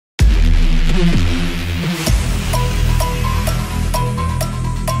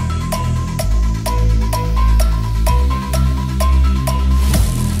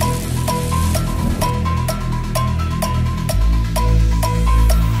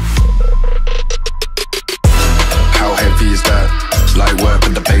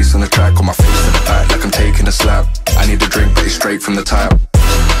On the track, on my face to the back, like I'm taking a slap. I need a drink, but it's straight from the tap.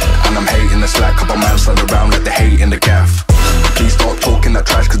 And I'm hating the slack, couple man slide around like they hate in the gaff. Please stop talking that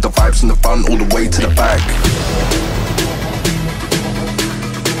trash, cause the vibes in the front all the way to the back.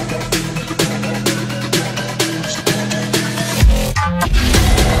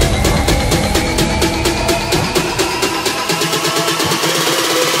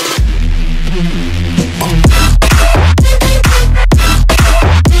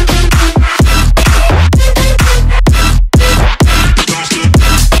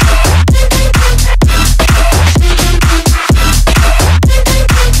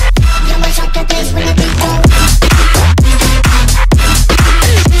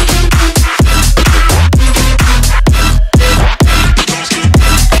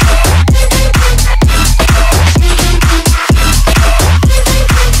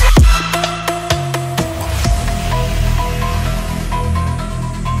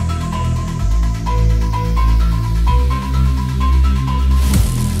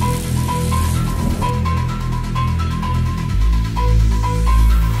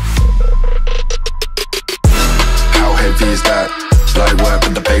 Is that light work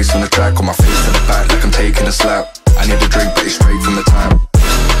with the bass on the track, on my face to the back, like I'm taking a slap. I need a drink, but it's straight from the tap.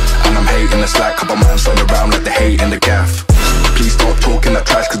 And I'm hating the slack, couple man slide around like they hate in the gaff. Please stop talking that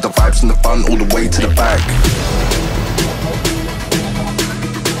trash, cause the vibes in the front all the way to the back.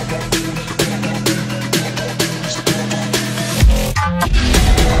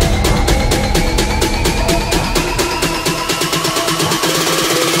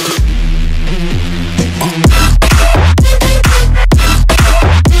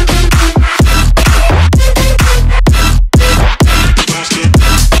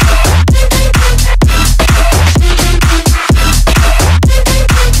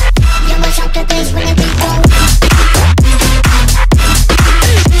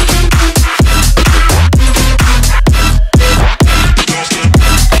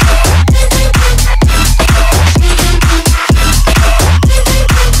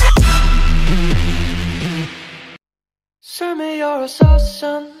 Send me your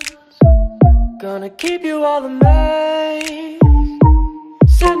assassins, gonna keep you all amazed.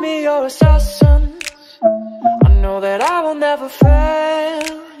 Send me your assassins, I know that I will never fail.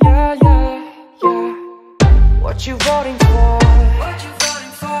 Yeah, yeah, yeah. What you voting for? What you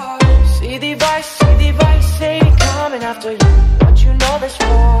voting for? See the vice, they coming after you. What you know this for?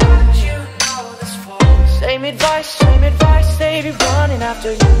 What you know this for? Same advice, they be running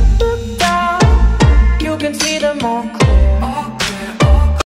after you.